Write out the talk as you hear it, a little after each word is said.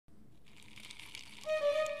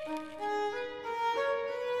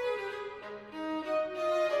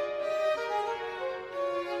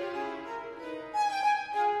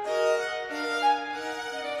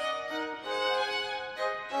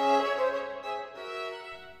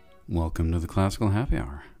Welcome to the Classical Happy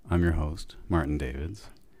Hour. I'm your host, Martin Davids.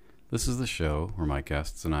 This is the show where my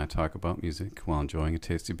guests and I talk about music while enjoying a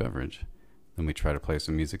tasty beverage. Then we try to play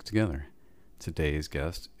some music together. Today's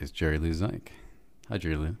guest is Jeri-Lou Zike. Hi,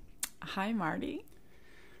 Jeri-Lou. Hi, Marty.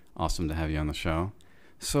 Awesome to have you on the show.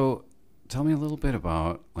 So, tell me a little bit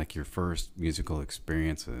about your first musical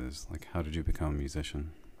experiences. How did you become a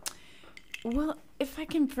musician? Well, if I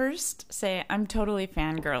can first say I'm totally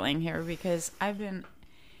fangirling here because I've been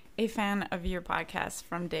a fan of your podcast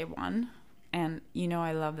from day one. And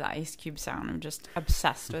I love the Ice Cube sound. I'm just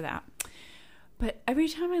obsessed with that. But every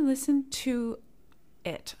time I listen to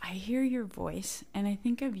it, I hear your voice and I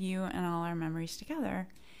think of you and all our memories together.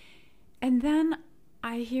 And then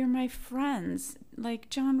I hear my friends like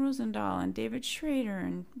John Rosendahl and David Schrader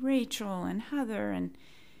and Rachel and Heather. And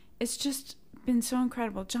it's just been so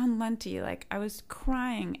incredible. John Lenti, I was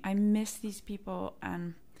crying. I miss these people.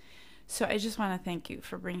 And so I just want to thank you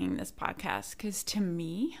for bringing this podcast because to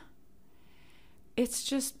me, it's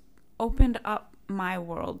just opened up my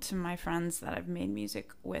world to my friends that I've made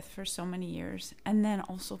music with for so many years. And then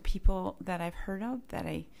also people that I've heard of that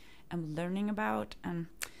I am learning about. And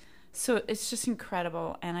so it's just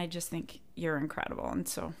incredible. And I just think you're incredible. And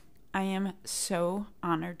so I am so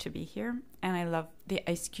honored to be here. And I love the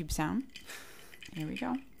Ice Cube sound. Here we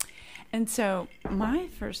go. And so my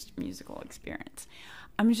first musical experience,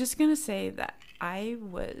 I'm just going to say that I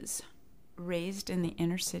was raised in the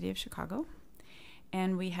inner city of Chicago.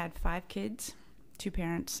 And we had 5 kids, 2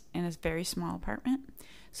 parents, in a very small apartment.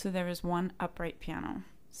 So there was one upright piano.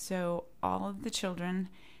 So all of the children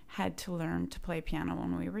had to learn to play piano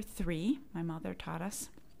when we were 3. My mother taught us.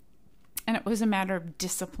 And it was a matter of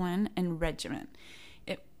discipline and regiment.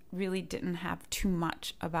 It really didn't have too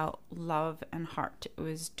much about love and heart. It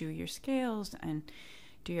was do your scales and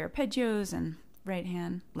do your arpeggios and right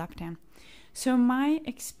hand, left hand. So my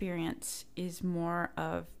experience is more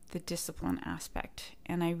of the discipline aspect.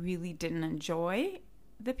 And I really didn't enjoy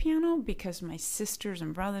the piano because my sisters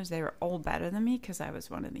and brothers, they were all better than me because I was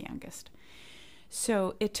one of the youngest.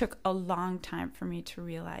 So it took a long time for me to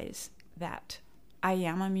realize that I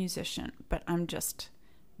am a musician, but I'm just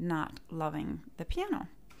not loving the piano.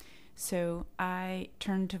 So I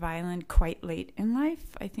turned to violin quite late in life.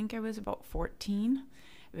 I think I was about 14.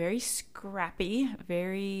 Very scrappy,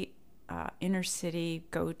 very inner city,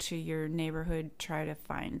 go to your neighborhood, try to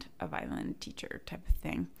find a violin teacher type of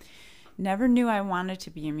thing. Never knew I wanted to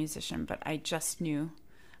be a musician, but I just knew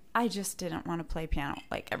I just didn't want to play piano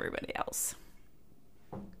like everybody else.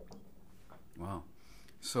 Wow.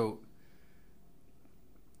 So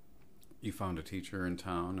you found a teacher in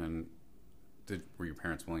town, and were your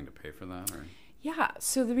parents willing to pay for that? Or? Yeah,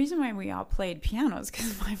 so the reason why we all played piano is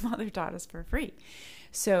because my mother taught us for free.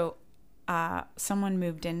 So someone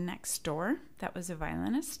moved in next door that was a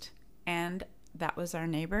violinist, and that was our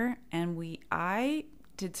neighbor, and I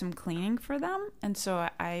did some cleaning for them, and so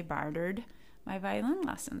I bartered my violin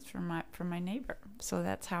lessons from my neighbor. So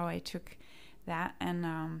that's how I took that.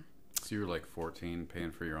 And so you were 14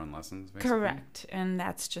 paying for your own lessons, basically? Correct. And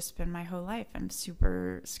that's just been my whole life. I'm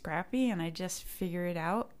super scrappy and I just figure it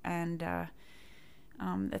out. And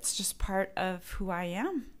that's just part of who I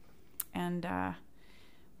am. And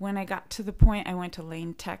when I got to the point, I went to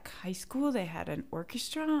Lane Tech High School. They had an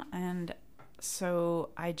orchestra. And so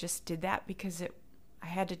I just did that because I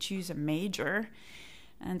had to choose a major.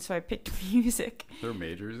 And so I picked music. There are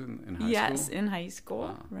majors in high school? Yes, in high school.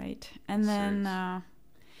 Wow. Right. And then...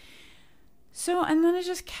 Serious. And then I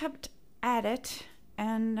just kept at it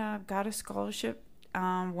and got a scholarship.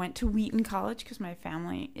 Went to Wheaton College because my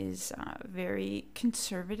family is very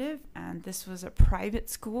conservative, and this was a private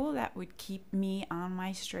school that would keep me on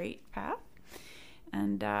my straight path.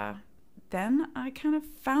 And then I kind of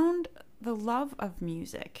found the love of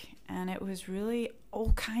music, and it was really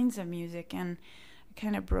all kinds of music, and I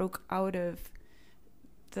kind of broke out of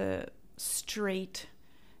the straight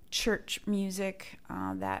church music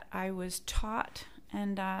that I was taught,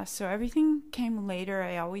 and so everything came later.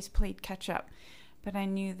 I always played catch up, but I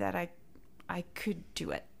knew that I could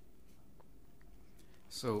do it.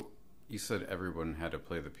 So you said everyone had to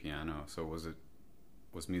play the piano. So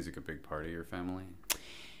was music a big part of your family?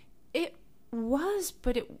 It was,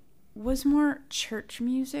 but it was more church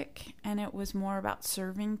music, and it was more about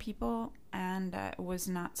serving people, and it was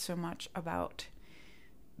not so much about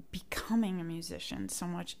becoming a musician so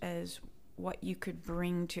much as what you could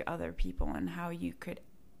bring to other people and how you could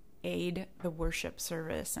aid the worship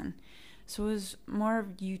service. And so it was more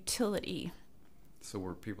of utility. So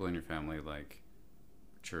were people in your family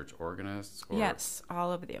church organists? Or? Yes,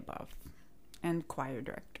 all of the above. And choir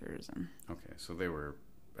directors. And okay, so they were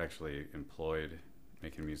actually employed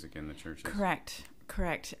making music in the churches.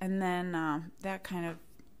 Correct. And then that kind of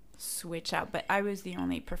switch out. But I was the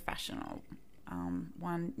only professional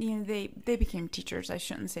one. You know, they became teachers. I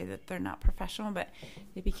shouldn't say that they're not professional, but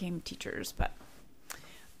they became teachers. But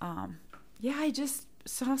yeah, I just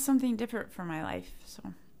saw something different for my life.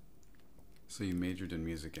 So you majored in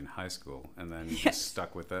music in high school, and then you just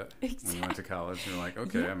stuck with it when you went to college. You're like,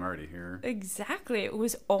 okay, I'm already here. Exactly. It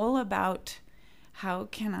was all about how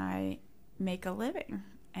can I make a living?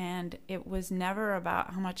 And it was never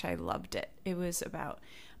about how much I loved it. It was about,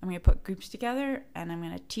 I'm going to put groups together, and I'm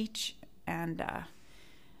going to teach, and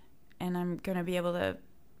I'm going to be able to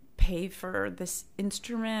pay for this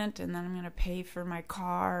instrument, and then I'm going to pay for my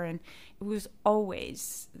car. And there was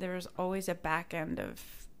always a back end of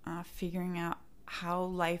figuring out how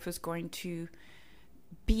life was going to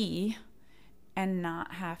be and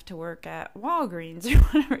not have to work at Walgreens or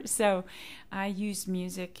whatever. So I used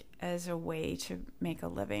music as a way to make a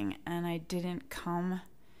living, and I didn't come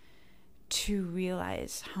to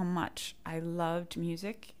realize how much I loved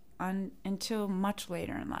music until much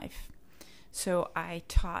later in life. So I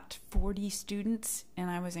taught 40 students, and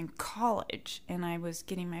I was in college, and I was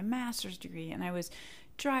getting my master's degree, and I was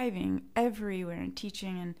driving everywhere and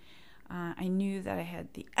teaching, and I knew that I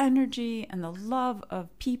had the energy and the love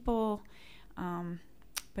of people,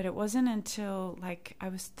 but it wasn't until like I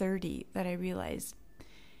was 30 that I realized,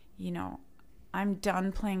 you know, I'm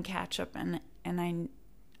done playing catch up, and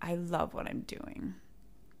I love what I'm doing.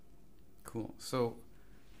 Cool. So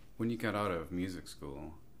when you got out of music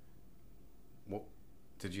school, what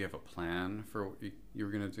did you have a plan for what you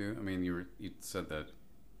were going to do? I mean, you said that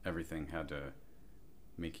everything had to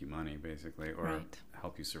make you money, basically, or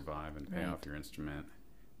help you survive and pay off your instrument.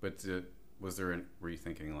 But were you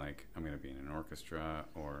thinking like, I'm going to be in an orchestra,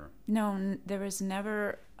 or? No, there was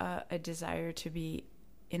never a desire to be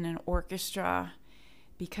in an orchestra,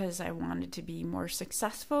 because I wanted to be more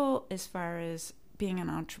successful as far as being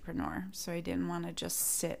an entrepreneur. So I didn't want to just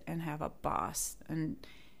sit and have a boss and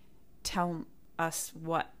tell us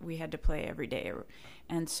what we had to play every day.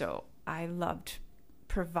 And so I loved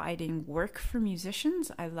providing work for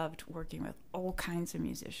musicians. I loved working with all kinds of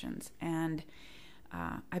musicians, and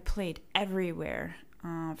I played everywhere,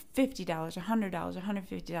 $50, $100,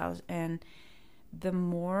 $150, and the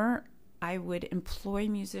more I would employ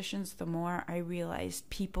musicians, the more I realized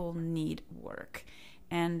people need work,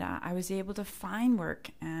 and I was able to find work,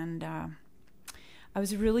 and I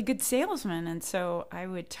was a really good salesman, and so I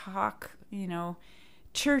would talk,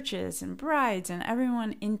 churches and brides and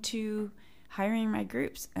everyone into hiring my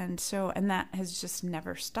groups, and that has just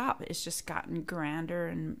never stopped. It's just gotten grander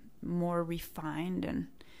and more refined,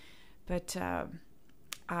 but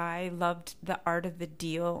I loved the art of the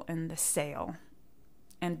deal and the sale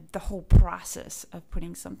and the whole process of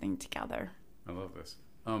putting something together. I love this.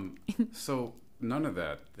 So none of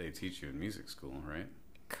that they teach you in music school, right?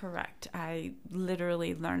 Correct. I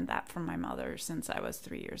literally learned that from my mother since I was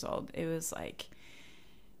 3 years old. It was like,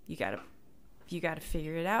 you gotta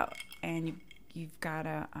figure it out, and you've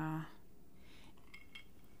gotta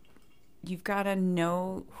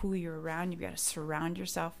know who you're around. You've got to surround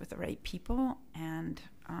yourself with the right people, and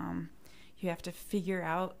you have to figure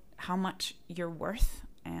out how much you're worth.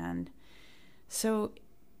 And so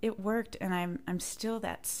it worked, and I'm still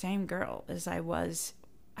that same girl as I was.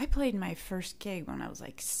 I played my first gig when I was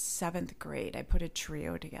like 7th grade. I put a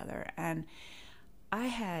trio together, and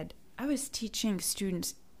I was teaching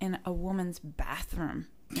students in a woman's bathroom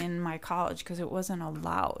in my college because it wasn't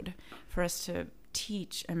allowed for us to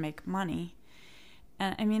teach and make money.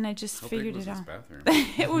 And I mean, I just figured it out.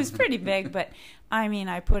 It was pretty big, but I mean,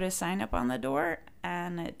 I put a sign up on the door,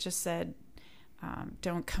 and it just said,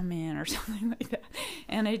 don't come in, or something like that.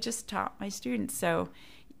 And I just taught my students. So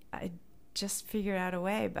I just figured out a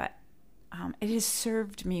way, but it has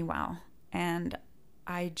served me well. And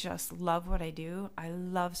I just love what I do. I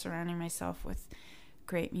love surrounding myself with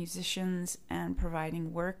great musicians and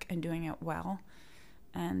providing work and doing it well,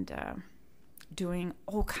 and doing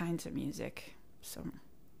all kinds of music. So,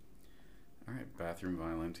 all right, bathroom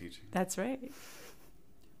violin teaching. That's right.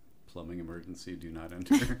 Plumbing emergency, do not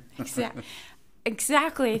enter.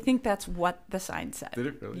 Exactly. I think that's what the sign said. Did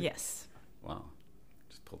it really? Yes. Wow.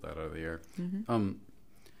 Just pulled that out of the air. Mm-hmm.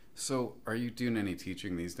 So are you doing any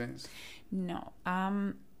teaching these days? No.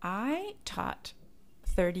 I taught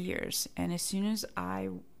 30 years, and as soon as I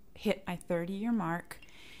hit my 30-year mark,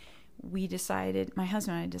 my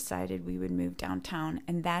husband and I decided we would move downtown,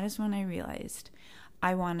 and that is when I realized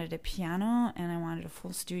I wanted a piano and I wanted a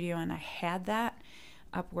full studio, and I had that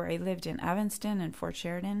up where I lived in Evanston and Fort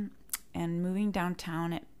Sheridan, and moving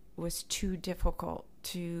downtown, it was too difficult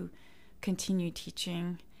to continue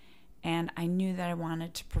teaching, and I knew that I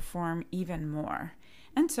wanted to perform even more.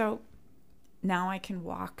 And so now I can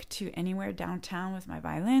walk to anywhere downtown with my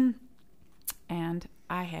violin, and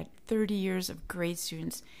I had 30 years of grade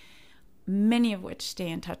students, many of which stay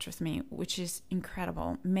in touch with me, which is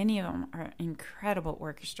incredible. Many of them are incredible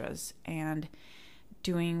orchestras and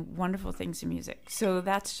doing wonderful things in music. So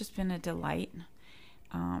that's just been a delight.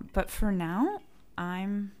 But for now,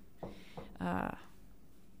 I'm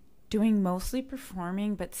doing mostly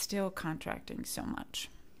performing, but still contracting so much.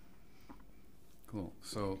 Cool.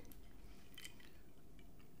 So,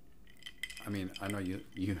 I mean, I know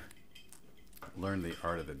you learned the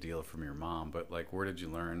art of the deal from your mom, but like, where did you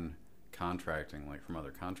learn contracting? Like from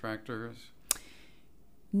other contractors?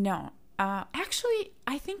 No. Actually,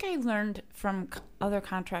 I think I learned from other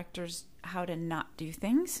contractors how to not do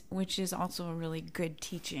things, which is also a really good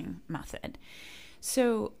teaching method.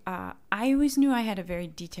 So I always knew I had a very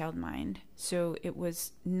detailed mind, so it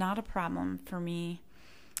was not a problem for me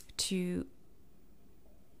to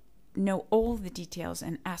know all the details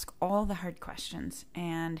and ask all the hard questions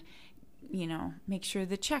and, you know, make sure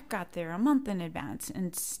the check got there a month in advance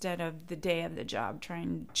instead of the day of the job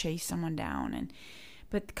trying to chase someone down.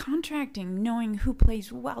 But contracting, knowing who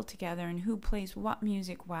plays well together and who plays what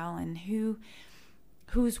music well and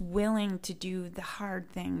who's willing to do the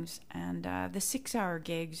hard things and the 6-hour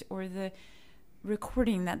gigs or the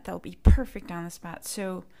recording that they'll be perfect on the spot.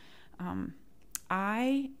 So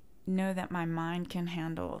I know that my mind can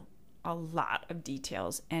handle a lot of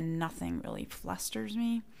details and nothing really flusters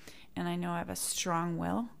me. And I know I have a strong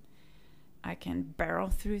will. I can barrel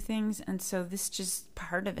through things. And so this is just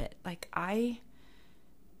part of it. Like I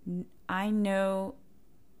know,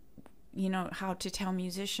 you know, how to tell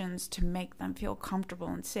musicians to make them feel comfortable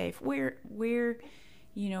and safe. Where,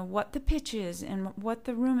 you know, what the pitch is and what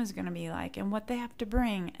the room is going to be like and what they have to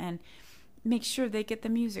bring and make sure they get the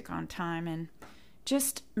music on time and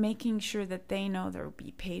just making sure that they know they'll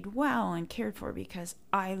be paid well and cared for, because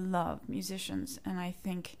I love musicians and I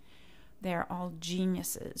think they're all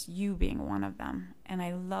geniuses, you being one of them. And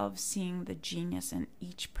I love seeing the genius in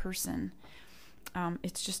each person.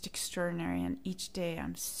 It's just extraordinary. And each day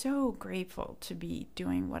I'm so grateful to be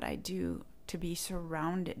doing what I do, to be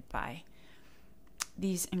surrounded by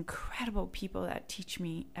these incredible people that teach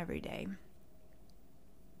me every day.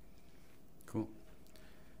 Cool.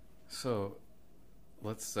 So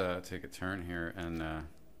let's take a turn here. And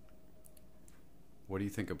what do you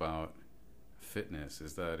think about fitness?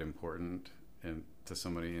 Is that important to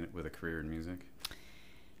somebody with a career in music?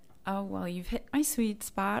 Oh, well, you've hit my sweet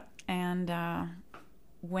spot. And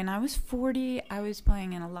when I was 40, I was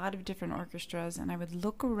playing in a lot of different orchestras, and I would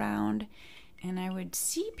look around and I would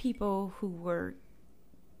see people who were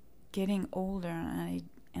getting older,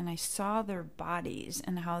 and I saw their bodies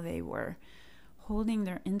and how they were holding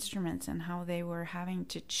their instruments and how they were having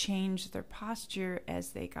to change their posture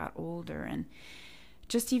as they got older, and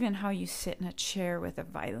just even how you sit in a chair with a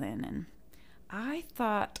violin. And I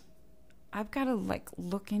thought, I've got to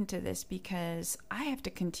look into this because I have to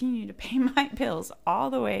continue to pay my bills all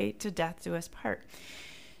the way to death do us part.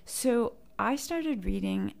 So I started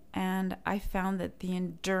reading, and I found that the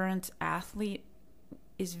endurance athlete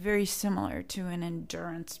is very similar to an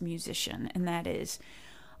endurance musician, and that is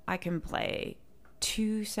I can play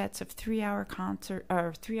 2 sets of 3-hour concert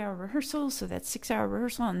or 3-hour rehearsals, so that's 6-hour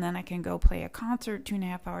rehearsal, and then I can go play a concert,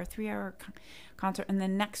 2.5-hour, 3-hour concert, and the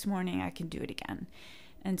next morning I can do it again.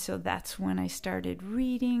 And so that's when I started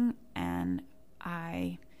reading, and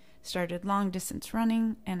I started long distance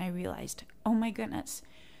running, and I realized, oh my goodness,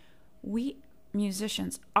 we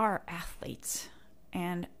musicians are athletes,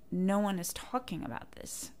 and no one is talking about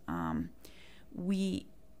this.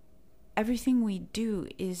 Everything we do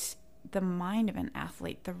is the mind of an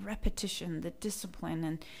athlete, the repetition, the discipline.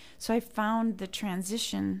 And so I found the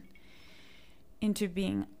transition into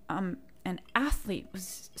being an athlete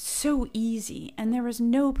was so easy, and there was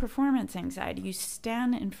no performance anxiety. You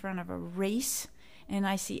stand in front of a race, and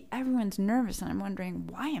I see everyone's nervous, and I'm wondering,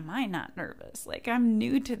 why am I not nervous? Like, I'm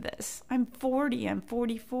new to this. I'm 40, I'm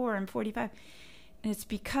 44, I'm 45. And it's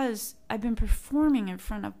because I've been performing in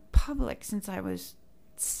front of public since I was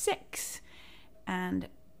 6. And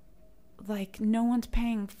like, no one's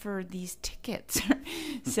paying for these tickets.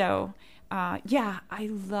 So, yeah, I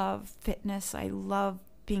love fitness. I love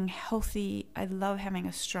being healthy. I love having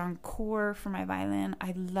a strong core for my violin.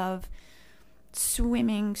 I love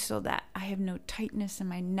swimming so that I have no tightness in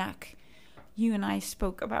my neck. You and I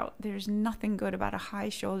spoke about there's nothing good about a high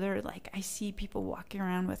shoulder. Like, I see people walking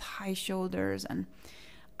around with high shoulders, and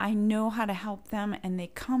I know how to help them, and they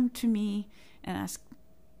come to me and ask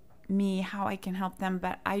me, how I can help them,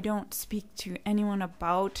 but I don't speak to anyone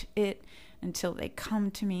about it until they come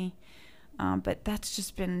to me. But that's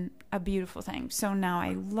just been a beautiful thing. So now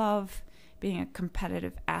I love being a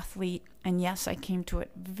competitive athlete. And yes, I came to it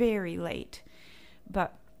very late.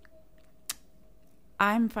 But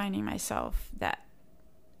I'm finding myself that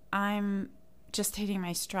I'm just hitting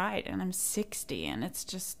my stride, and I'm 60, and it's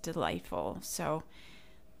just delightful. So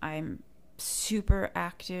I'm super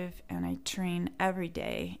active, and I train every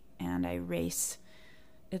day, and I race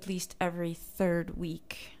at least every third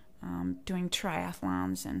week, doing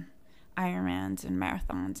triathlons and Ironmans and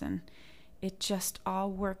marathons, and it just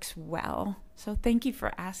all works well. So thank you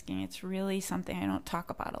for asking. It's really something I don't talk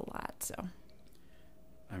about a lot. So,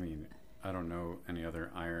 I mean, I don't know any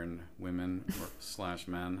other Iron women or /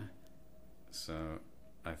 men, so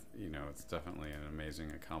it's definitely an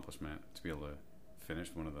amazing accomplishment to be able to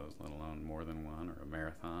finish one of those, let alone more than one or a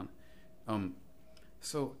marathon.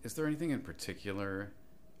 So is there anything in particular,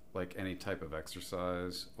 like any type of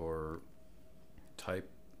exercise or type,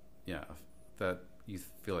 that you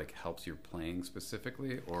feel like helps your playing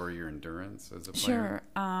specifically or your endurance as a player?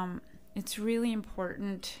 Sure. It's really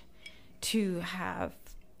important to have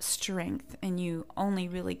strength, and you only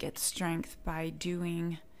really get strength by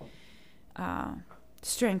doing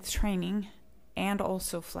strength training, and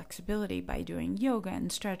also flexibility by doing yoga and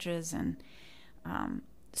stretches. And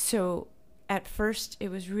so at first it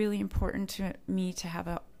was really important to me to have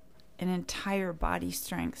an entire body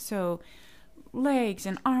strength, so legs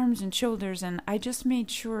and arms and shoulders, and I just made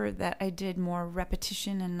sure that I did more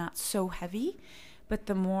repetition and not so heavy. But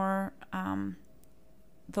the more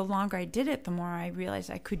the longer I did it, the more I realized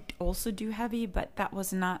I could also do heavy. But that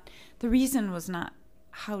was not the reason. Was not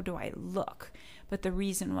how do I look, but the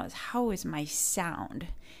reason was how is my sound.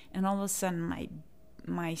 And all of a sudden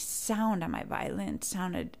my sound on my violin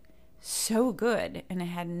sounded so good, and it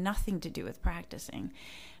had nothing to do with practicing.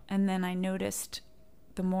 And then I noticed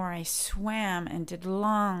the more I swam and did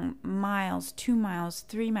long miles, 2 miles,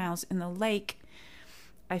 3 miles in the lake,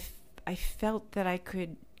 I felt that I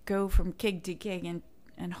could go from gig to gig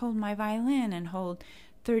and hold my violin and hold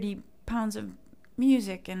 30 pounds of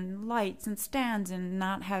music and lights and stands and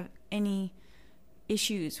not have any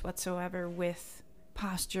issues whatsoever with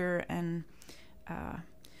posture. And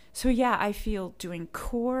so I feel doing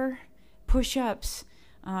core, push-ups,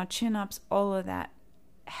 chin-ups, all of that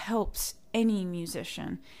helps any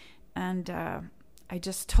musician. And I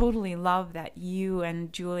just totally love that you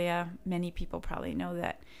and Julia, many people probably know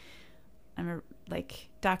that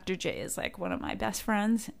Dr. J is like one of my best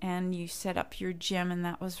friends, and you set up your gym, and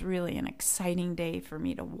that was really an exciting day for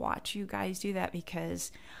me to watch you guys do that,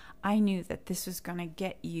 because I knew that this was going to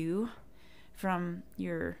get you from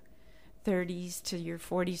your 30s to your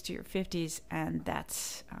 40s to your 50s, and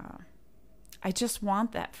that's I just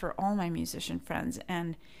want that for all my musician friends.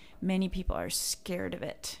 And many people are scared of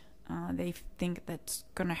it. They think that's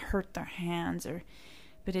going to hurt their hands,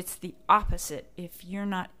 but it's the opposite. If you're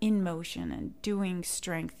not in motion and doing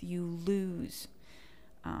strength, you lose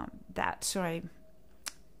that. So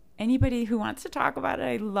anybody who wants to talk about it,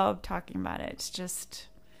 I love talking about it.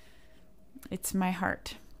 It's my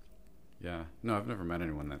heart. Yeah. No, I've never met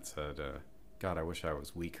anyone that said, God, I wish I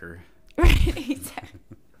was weaker. Right,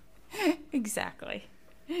 exactly.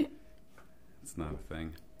 It's not a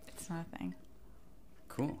thing. It's not a thing.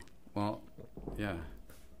 Cool. Well, yeah.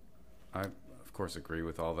 I, of course, agree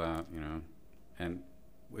with all that, And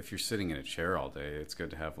if you're sitting in a chair all day, it's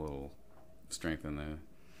good to have a little strength in the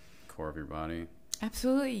core of your body.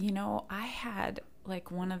 Absolutely. I had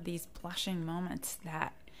one of these blushing moments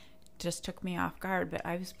that just took me off guard, but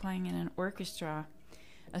I was playing in an orchestra,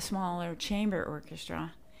 a smaller chamber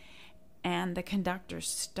orchestra, and the conductor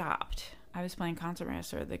stopped. I was playing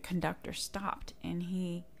concertmaster. The conductor stopped, and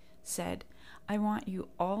he said, I want you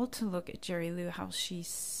all to look at Jeri-Lou, how she's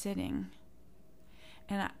sitting.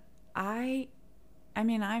 And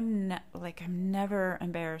I'm never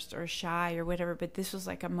embarrassed or shy or whatever, but this was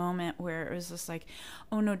like a moment where it was just like,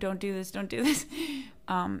 oh no, don't do this.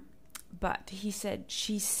 But he said,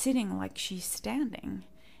 she's sitting like she's standing,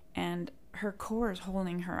 and her core is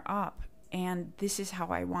holding her up. And this is how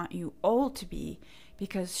I want you all to be,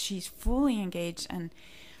 because she's fully engaged. And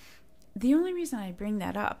the only reason I bring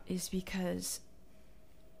that up is because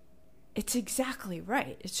it's exactly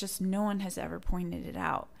right. It's just no one has ever pointed it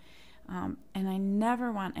out. And I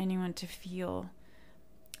never want anyone to feel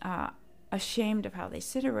ashamed of how they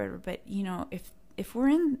sit or whatever. But, if we're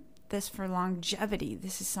in this for longevity,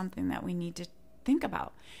 this is something that we need to think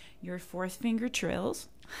about. Your fourth finger trills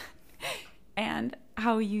and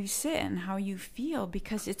how you sit and how you feel,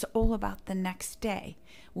 because it's all about the next day.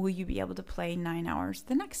 Will you be able to play 9 hours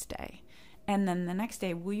the next day? And then the next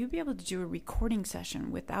day, will you be able to do a recording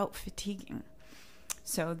session without fatiguing?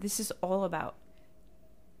 So this is all about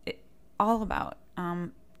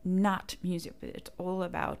not music, but it's all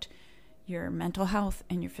about your mental health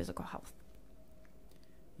and your physical health.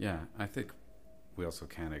 Yeah, I think we also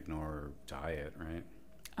can't ignore diet, right?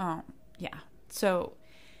 Oh, yeah. So,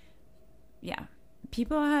 yeah,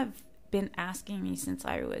 people have been asking me since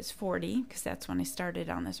I was 40, because that's when I started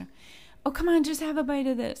on this. Oh, come on, just have a bite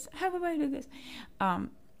of this. Have a bite of this.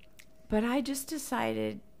 But I just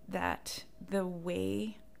decided that the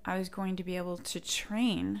way I was going to be able to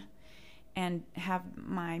train and have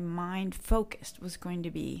my mind focused was going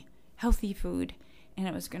to be healthy food, and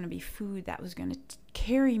it was going to be food that was going to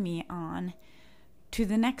carry me on to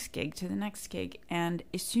the next gig. And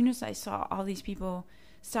as soon as I saw all these people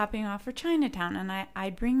stopping off for Chinatown, and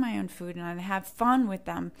I'd bring my own food and I'd have fun with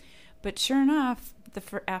them, but sure enough,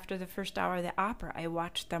 after the first hour of the opera, I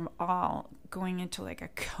watched them all going into like a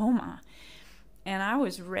coma, and I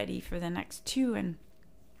was ready for the next two. And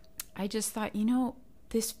I just thought,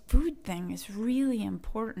 this food thing is really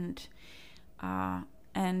important.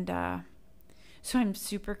 So I'm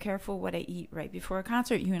super careful what I eat right before a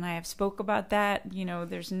concert. You and I have spoke about that.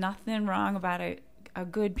 There's nothing wrong about a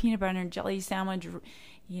good peanut butter and jelly sandwich,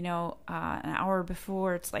 an hour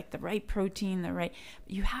before. It's like the right protein,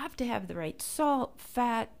 you have to have the right salt,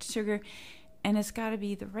 fat, sugar, and it's got to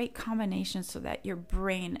be the right combination so that your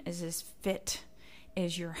brain is as fit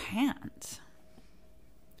as your hands.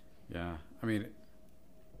 Yeah, I mean,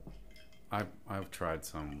 I've tried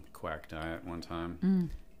some quack diet one time,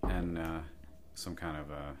 and some kind of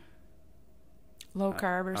a low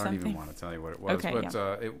carb or something. I don't even want to tell you what it was, okay, but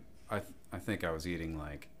I think I was eating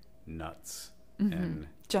like nuts and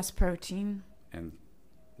just protein and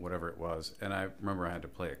whatever it was. And I remember I had to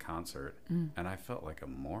play a concert, and I felt like a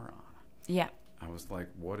moron. Yeah. I was like,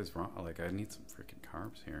 what is wrong? Like, I need some freaking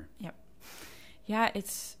carbs here. Yep. Yeah,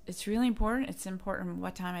 it's really important. It's important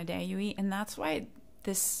what time of day you eat, and that's why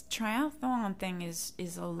this triathlon thing is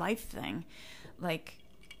a life thing. Like,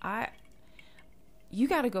 you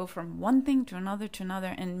got to go from one thing to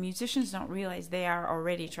another, and musicians don't realize they are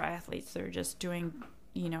already triathletes. They're just doing,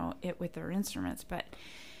 it with their instruments. But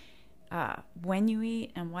when you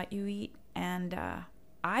eat and what you eat, and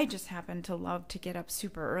I just happen to love to get up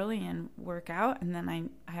super early and work out, and then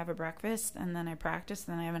I have a breakfast, and then I practice,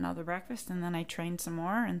 then I have another breakfast, and then I train some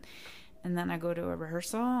more, and then I go to a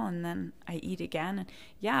rehearsal, and then I eat again. And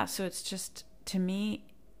yeah, so it's just, to me,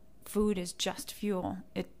 food is just fuel.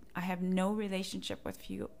 I have no relationship with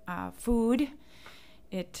food.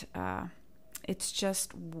 It's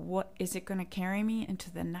just, what is it going to carry me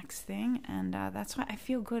into the next thing? And that's why I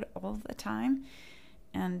feel good all the time.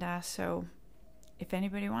 And so if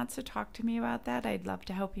anybody wants to talk to me about that, I'd love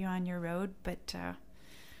to help you on your road. But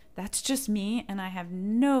that's just me, and I have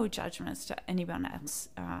no judgments to anyone else.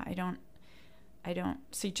 I don't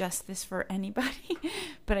suggest this for anybody,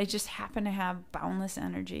 but I just happen to have boundless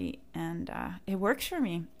energy, and it works for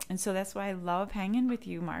me. And so that's why I love hanging with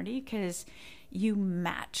you, Marty, because you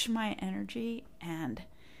match my energy, and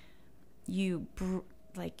you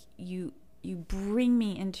bring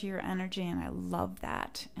me into your energy, and I love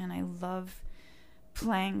that. And I love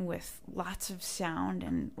playing with lots of sound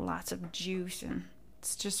and lots of juice, and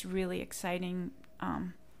it's just really exciting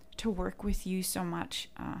to work with you so much.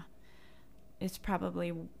 It's probably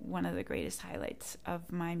one of the greatest highlights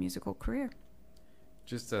of my musical career.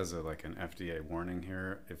 Just as an FDA warning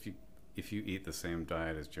here, if you eat the same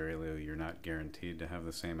diet as Jeri-Lou, you're not guaranteed to have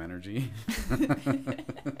the same energy.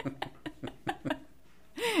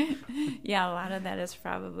 Yeah, a lot of that is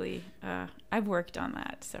probably, I've worked on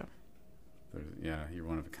that, so. Yeah, you're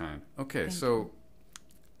one of a kind. Okay, so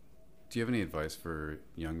do you have any advice for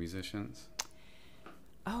young musicians?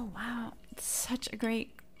 Oh, wow. It's such a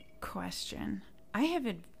great question.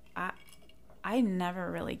 I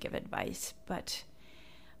never really give advice, but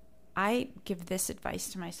I give this advice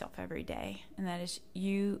to myself every day, and that is,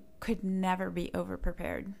 you could never be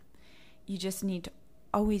over-prepared. You just need to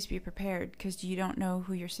always be prepared, because you don't know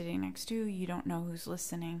who you're sitting next to. You don't know who's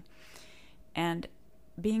listening. And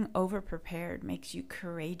being over-prepared makes you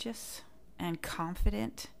courageous and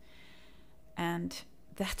confident, and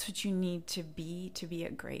that's what you need to be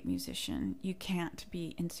a great musician. You can't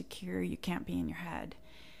be insecure. You can't be in your head.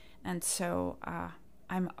 And so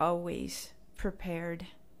I'm always prepared,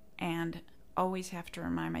 and always have to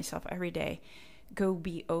remind myself every day, go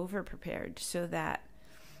be over-prepared, so that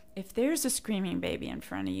if there's a screaming baby in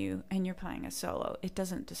front of you and you're playing a solo, it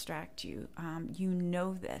doesn't distract you. You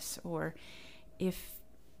know this, or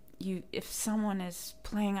if someone is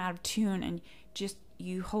playing out of tune and just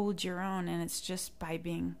you hold your own, and it's just by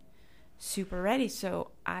being super ready.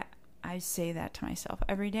 So I say that to myself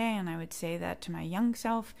every day, and I would say that to my young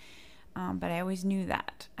self, but I always knew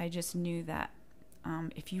that. I just knew that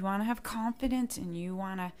if you want to have confidence and you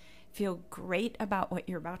want to feel great about what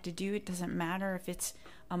you're about to do, it doesn't matter if it's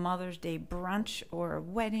a Mother's Day brunch or a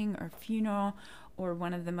wedding or funeral or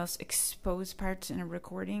one of the most exposed parts in a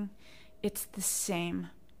recording. It's the same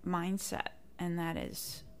mindset, and that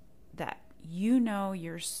is that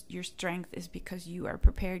your strength is because you are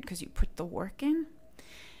prepared, because you put the work in.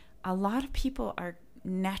 A lot of people are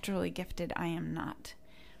naturally gifted. I am not.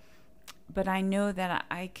 But I know that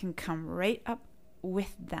I can come right up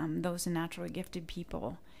with them, those naturally gifted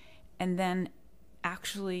people, and then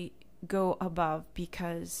actually go above,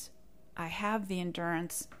 because I have the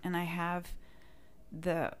endurance and I have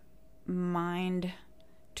the mind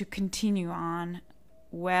to continue on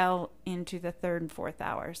well into the third and fourth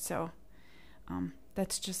hour. So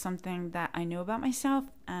that's just something that I know about myself,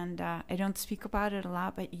 and I don't speak about it a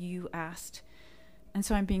lot, but you asked, and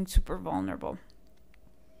so I'm being super vulnerable.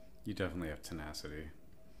 You definitely have tenacity.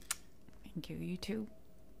 Thank you. You too.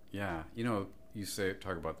 Yeah, you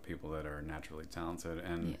talk about the people that are naturally talented,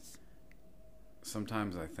 and yes.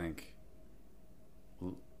 Sometimes I think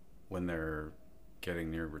when they're getting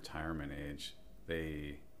near retirement age,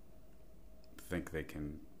 they think they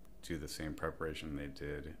can do the same preparation they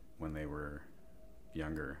did when they were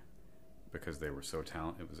younger, because they were so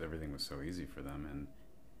talented. Everything was so easy for them, and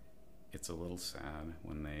it's a little sad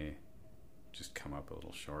when they just come up a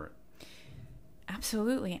little short.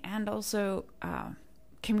 Absolutely. And also,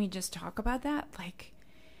 can we just talk about that? Like,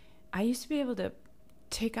 I used to be able to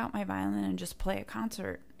take out my violin and just play a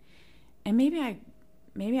concert, and maybe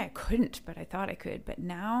I couldn't, but I thought I could. But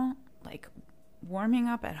now, like, warming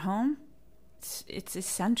up at home, it's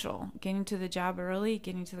essential. Getting to the job early,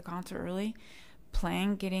 getting to the concert early,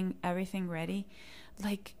 playing, getting everything ready.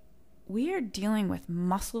 Like, we are dealing with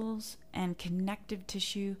muscles and connective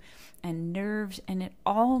tissue and nerves, and it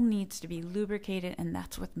all needs to be lubricated, and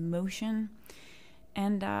that's with motion.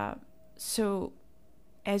 And so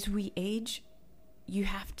as we age, you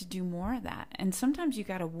have to do more of that. And sometimes you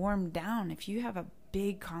got to warm down. If you have a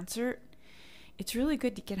big concert, it's really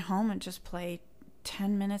good to get home and just play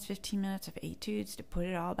 10 minutes, 15 minutes of etudes to put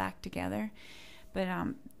it all back together. But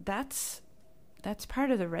that's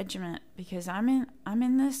part of the regiment, because I'm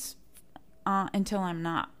in this until I'm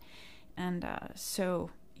not. And so,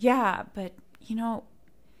 yeah, but,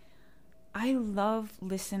 I love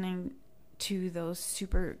listening to those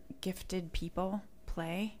super gifted people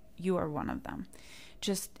play. You are one of them.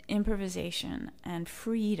 Just improvisation and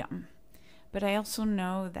freedom. But I also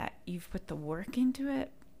know that you've put the work into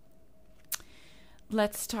it.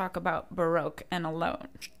 Let's talk about Baroque and Alone.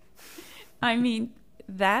 I mean,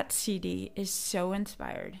 that CD is so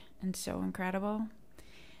inspired and so incredible.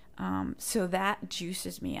 So that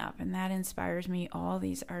juices me up, and that inspires me. All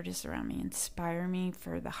these artists around me inspire me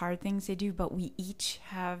for the hard things they do, but we each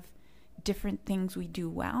have different things we do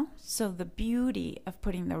well. So the beauty of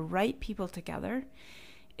putting the right people together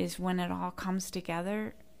is when it all comes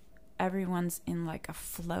together, everyone's in like a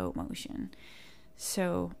flow motion.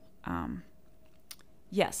 So,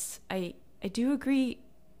 yes, I do agree.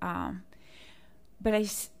 But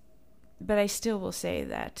I still will say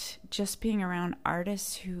that just being around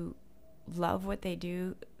artists who love what they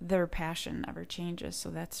do, their passion never changes.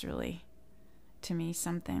 So that's really, to me,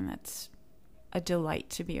 something that's a delight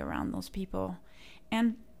to be around those people.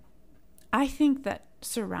 And I think that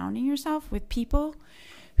surrounding yourself with people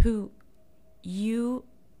who you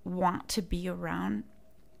want to be around,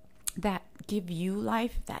 that give you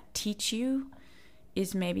life, that teach you,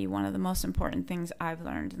 is maybe one of the most important things I've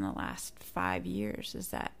learned in the last 5 years, is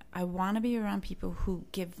that I want to be around people who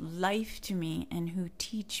give life to me and who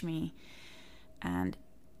teach me, and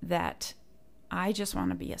that I just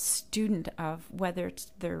want to be a student of, whether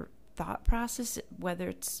it's their thought process, whether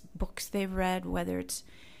it's books they've read, whether it's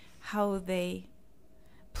how they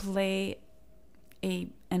play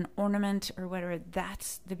an ornament or whatever.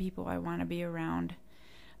 That's the people I want to be around.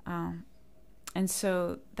 And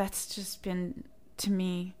so that's just been, to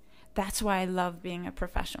me, that's why I love being a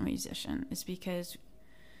professional musician, is because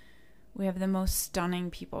we have the most stunning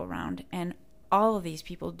people around, and all of these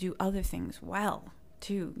people do other things well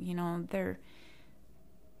too.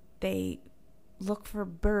 They look for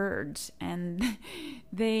birds, and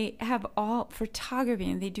they have all photography,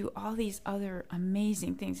 and they do all these other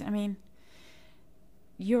amazing things. I mean,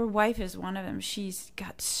 your wife is one of them. She's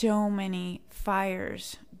got so many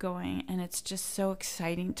fires going, and it's just so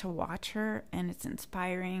exciting to watch her, and it's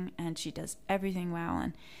inspiring, and she does everything well.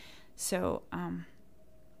 And so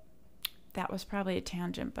that was probably a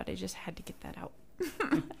tangent, but I just had to get that out.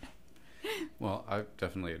 Well, I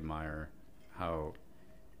definitely admire how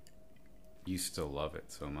you still love it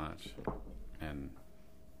so much and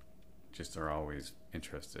just are always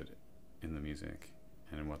interested in the music.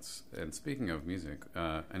 And speaking of music,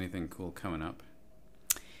 anything cool coming up?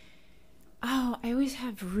 Oh, I always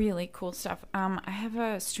have really cool stuff. I have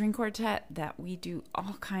a string quartet that we do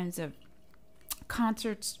all kinds of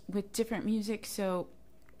concerts with different music. So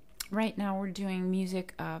right now we're doing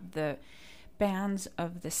music of the bands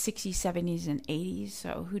of the 60s, 70s, and 80s.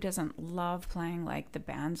 So who doesn't love playing like the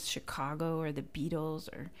bands Chicago or the Beatles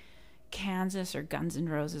or Kansas or Guns N'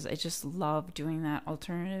 Roses? I just love doing that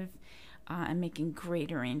alternative and making great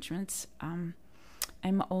arrangements. I'm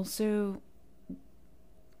also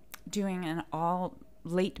doing an all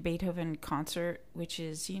late Beethoven concert, which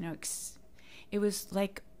is, it was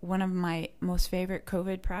like one of my most favorite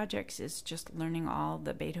COVID projects is just learning all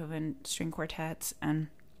the Beethoven string quartets. And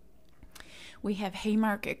we have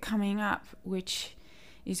Haymarket coming up, which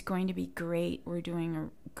is going to be great. We're doing a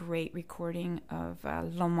great recording of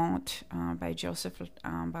Lamont by Joseph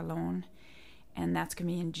Ballon, and that's going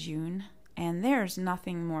to be in June. And there's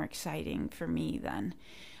nothing more exciting for me than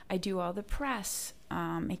I do all the press,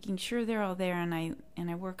 making sure they're all there, and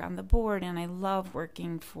I work on the board, and I love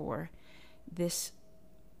working for this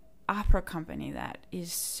opera company that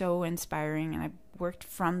is so inspiring, and I've worked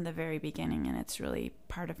from the very beginning, and it's really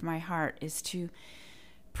part of my heart is to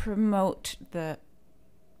promote the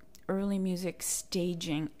early music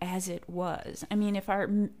staging as it was. I mean, if our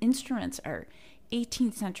instruments are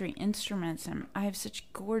 18th century instruments, and I have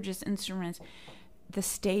such gorgeous instruments, the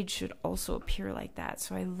stage should also appear like that.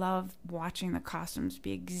 So I love watching the costumes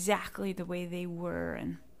be exactly the way they were.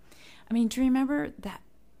 And I mean, do you remember that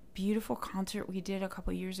beautiful concert we did a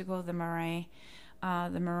couple years ago, the Morin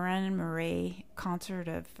and Marais concert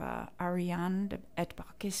of Ariane at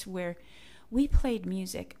Bacchus, where we played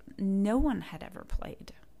music no one had ever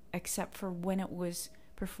played except for when it was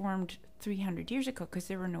performed 300 years ago, because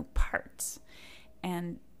there were no parts.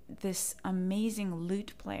 And this amazing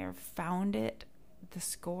lute player found it, the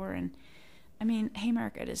score. And I mean,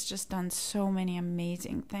 Haymarket has just done so many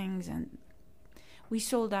amazing things. And we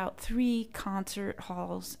sold out 3 concert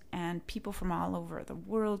halls, and people from all over the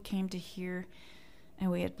world came to hear.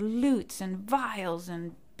 And we had lutes and viols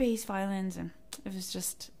and bass violins, and it was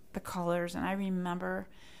just the colors. And I remember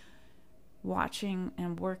watching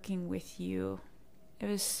and working with you. It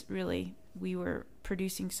was really, we were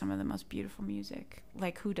producing some of the most beautiful music.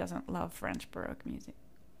 Like, who doesn't love French Baroque music?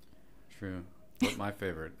 True. But my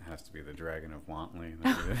favorite has to be the Dragon of Wantley.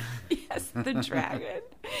 Yes, the Dragon.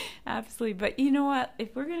 Absolutely. But you know what?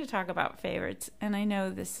 If we're going to talk about favorites, and I know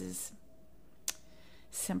this is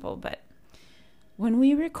simple, but when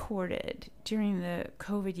we recorded during the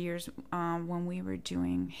COVID years, when we were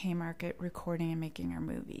doing Haymarket recording and making our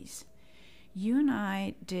movies, you and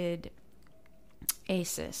I did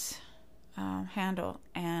Acis, Handel,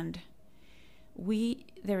 and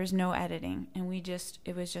there was no editing, and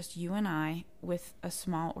it was just you and I with a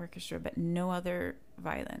small orchestra, but no other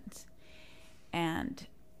violins. And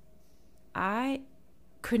I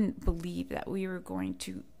couldn't believe that we were going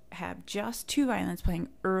to have just 2 violins playing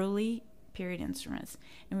early period instruments,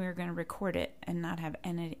 and we were going to record it and not have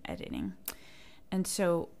any editing. And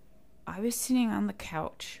so I was sitting on the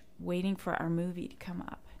couch waiting for our movie to come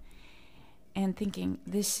up and thinking,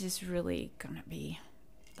 this is really going to be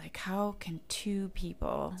like, how can 2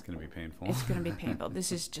 people... It's going to be painful. It's going to be painful.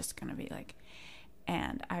 This is just going to be like...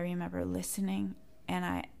 And I remember listening,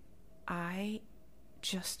 and I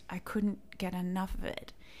couldn't get enough of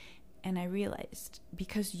it. And I realized,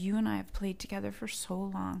 because you and I have played together for so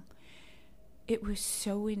long, it was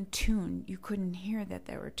so in tune, you couldn't hear that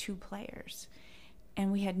there were 2 players.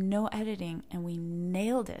 And we had no editing, and we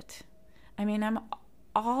nailed it. I mean, I'm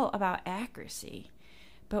all about accuracy,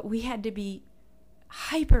 but we had to be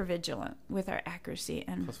hyper vigilant with our accuracy.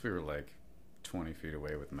 And plus we were like 20 feet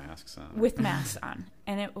away with masks on. With masks on.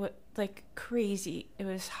 And it was like crazy. It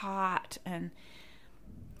was hot. And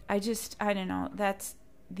I don't know.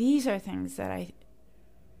 These are things that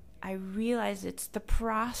I realize it's the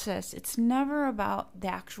process. It's never about the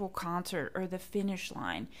actual concert or the finish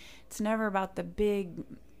line. It's never about the big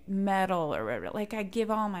medal or whatever. Like, I give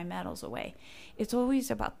all my medals away. It's always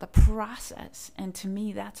about the process. And to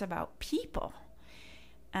me, that's about people.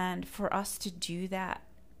 And for us to do that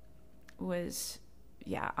was,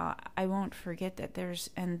 I won't forget that there's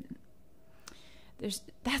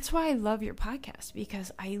that's why I love your podcast,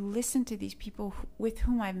 because I listen to these people with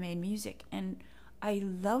whom I've made music, and I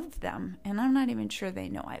love them, and I'm not even sure they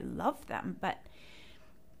know I love them. But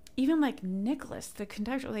even like Nicholas, the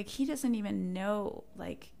conductor, like he doesn't even know,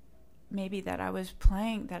 like maybe that I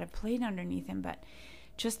played underneath him, but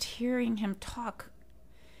just hearing him talk,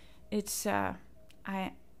 it's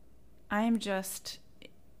I am just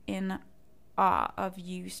in awe of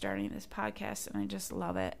you starting this podcast, and I just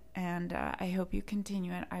love it, and I hope you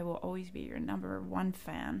continue it. I will always be your number one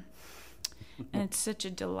fan. And it's such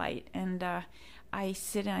a delight. And I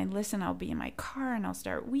sit and I listen. I'll be in my car and I'll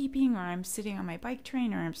start weeping, or I'm sitting on my bike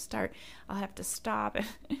train, or I'll have to stop.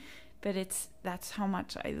 But that's how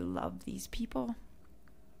much I love these people.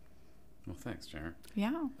 Well, thanks, Jeri.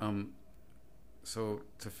 Yeah. So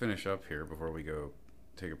to finish up here before we go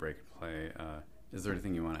take a break and play, is there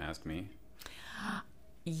anything you want to ask me?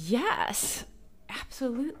 Yes,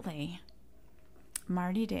 absolutely.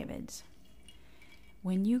 Marty Davids,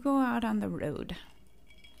 when you go out on the road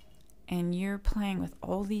and you're playing with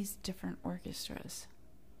all these different orchestras,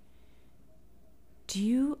 do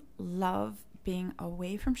you love being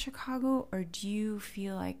away from Chicago, or do you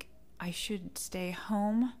feel like I should stay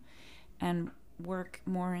home and work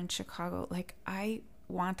more in Chicago? Like, I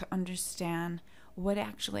want to understand what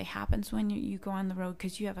actually happens when you go on the road,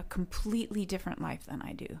 because you have a completely different life than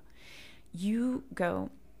I do. You go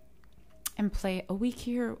and play a week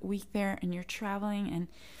here, a week there, and you're traveling, and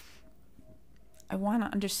I want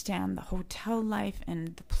to understand the hotel life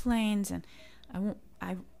and the planes, and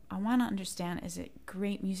I want to understand, is it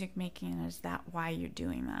great music making, and is that why you're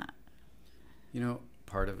doing that? You know,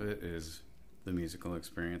 part of it is the musical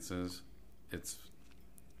experiences. It's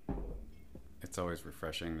always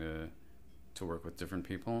refreshing to work with different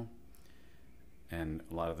people, and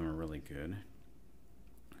a lot of them are really good.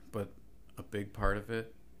 But a big part of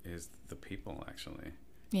it is the people, actually.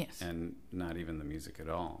 Yes. And not even the music at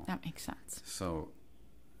all. That makes sense. So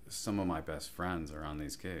some of my best friends are on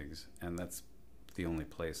these gigs, and that's the only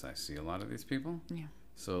place I see a lot of these people. Yeah.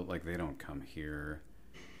 So, like, they don't come here,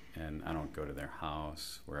 and I don't go to their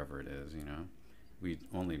house, wherever it is, you know. We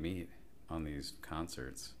only meet on these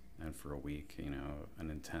concerts, and for a week, you know,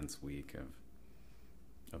 an intense week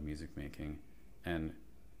of music making. And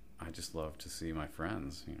I just love to see my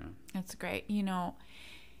friends, you know. That's great. You know,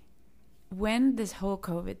 when this whole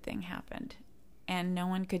COVID thing happened and no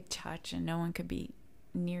one could touch and no one could be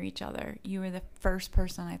near each other, you were the first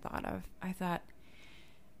person I thought of. I thought,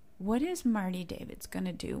 what is Marty Davids going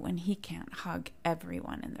to do when he can't hug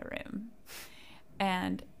everyone in the room?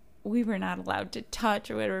 And we were not allowed to touch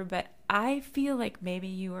or whatever, but I feel like maybe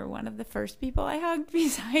you were one of the first people I hugged,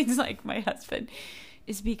 besides like my husband,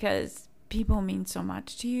 is because people mean so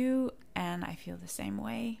much to you, and I feel the same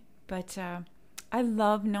way. But I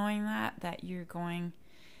love knowing that you're going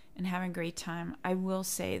and having a great time. I will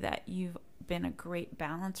say that you've been a great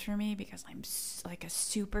balance for me, because I'm like a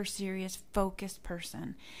super serious, focused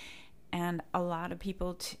person, and a lot of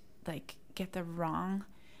people get the wrong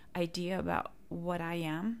idea about what I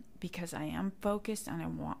am, because I am focused and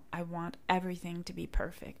I want everything to be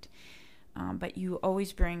perfect. But you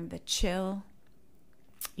always bring the chill,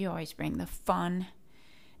 you always bring the fun,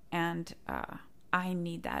 and I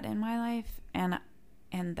need that in my life, and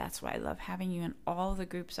that's why I love having you in all the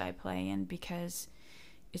groups I play in, because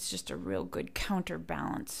it's just a real good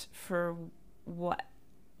counterbalance for what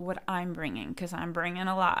I'm bringing, because I'm bringing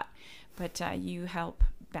a lot, but you help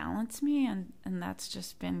balance me, and that's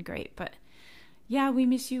just been great. But yeah, we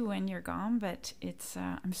miss you when you're gone, but it's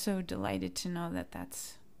I'm so delighted to know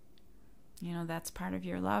that's part of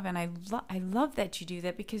your love, and I love that you do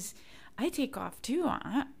that, because I take off too.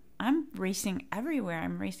 I'm racing everywhere.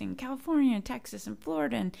 I'm racing California and Texas and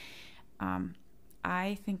Florida, and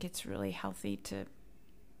I think it's really healthy to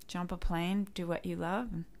jump a plane, do what you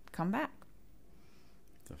love, and come back.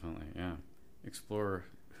 Definitely, yeah. Explore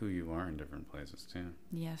who you are in different places too.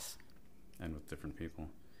 Yes. And with different people.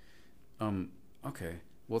 Okay.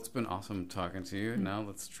 Well, it's been awesome talking to you. Now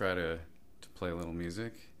let's try to play a little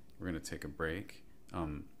music. We're going to take a break.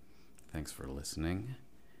 Thanks for listening.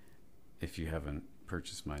 If you haven't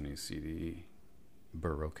purchased my new CD,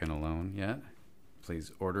 Baroque and Alone, yet,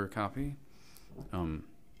 please order a copy.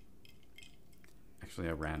 Actually,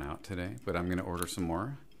 I ran out today, but I'm going to order some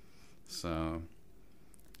more. So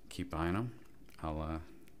keep buying them. I'll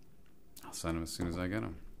send them as soon as I get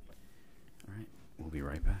them. All right. We'll be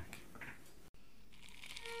right back.